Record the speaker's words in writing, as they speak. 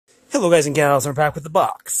Hello guys and gals, we're back with the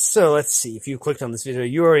box. So let's see, if you clicked on this video,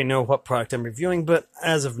 you already know what product I'm reviewing, but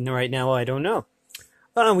as of right now, I don't know.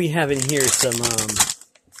 We have in here some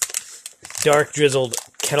dark drizzled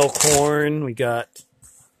kettle corn. We got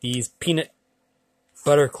these peanut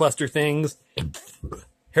butter cluster things,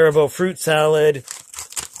 Haribo fruit salad,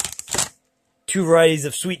 2 varieties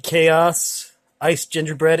of sweet chaos, iced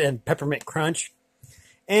gingerbread, and peppermint crunch.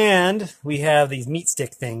 And we have these meat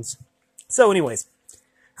stick things. So anyways,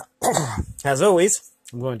 as always,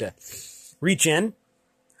 I'm going to reach in.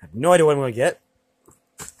 I have no idea what I'm going to get.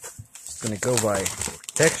 Just going to go by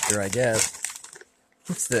texture, I guess.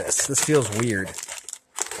 What's this? This feels weird.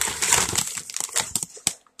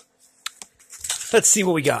 Let's see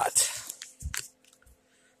what we got.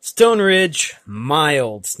 StoneRidge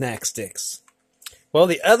mild snack sticks. Well,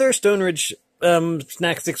 the other StoneRidge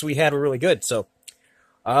snack sticks we had were really good, so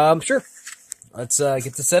sure. Let's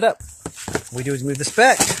get this set up. What we do is move this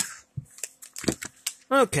back.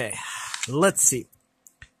 Okay, let's see.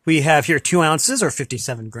 We have here 2 ounces, or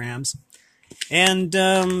 57 grams. And,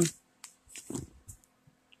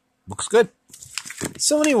 looks good.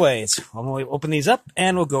 So anyways, I'm going to open these up,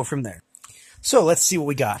 and we'll go from there. So, let's see what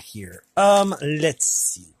we got here. Let's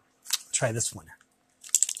see. Try this one.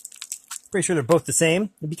 Pretty sure they're both the same.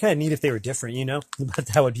 It'd be kind of neat if they were different, you know? But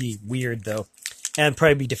that would be weird, though. And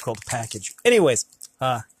probably be difficult to package. Anyways,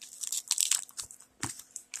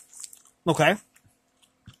 okay.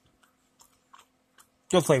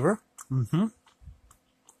 Good flavor.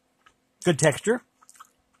 Good texture.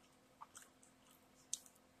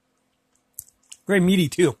 Very meaty,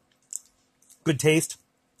 too. Good taste.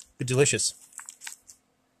 Good delicious.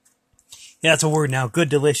 Yeah, that's a word now. Good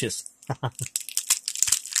delicious.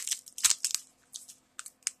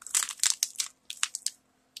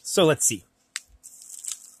 So, let's see.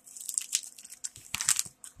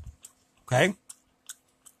 Okay.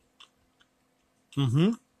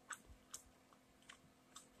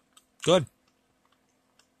 Good.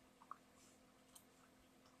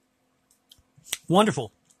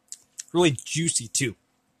 Wonderful. Really juicy, too.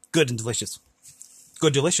 Good and delicious.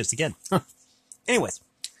 Good delicious, again. Anyways.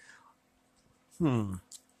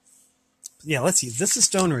 Yeah, let's see. This is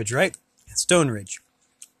StoneRidge, right? StoneRidge.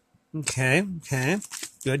 Okay.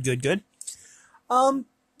 Good.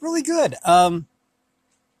 Really good.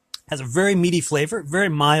 Has a very meaty flavor. Very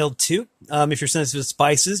mild, too. If you're sensitive to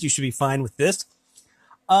spices, you should be fine with this.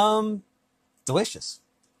 Delicious.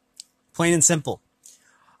 Plain and simple.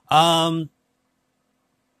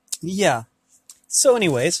 Yeah. So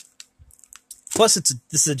anyways, plus this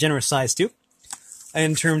is a generous size too.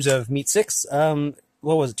 In terms of meat sticks, what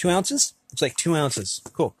was it, 2 ounces? It's like 2 ounces.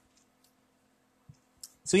 Cool.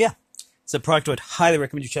 So yeah, it's a product I would highly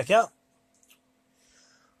recommend you check out.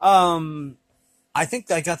 I think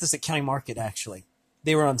I got this at County Market, actually.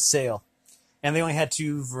 They were on sale. And they only had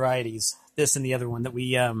 2 varieties. This and the other one that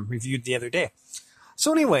we reviewed the other day.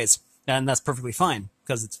 So anyways, and that's perfectly fine,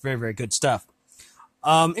 because it's very, very good stuff.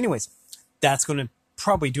 Anyways, that's going to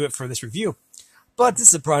probably do it for this review. But this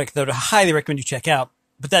is a product that I would highly recommend you check out.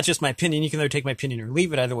 But that's just my opinion. You can either take my opinion or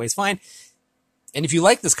leave it. Either way is fine. And if you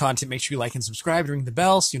like this content, make sure you like and subscribe, ring the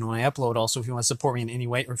bell so you know when I upload. Also, if you want to support me in any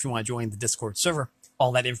way, or if you want to join the Discord server,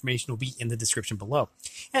 all that information will be in the description below.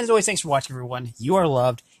 And as always, thanks for watching, everyone. You are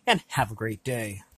loved, and have a great day.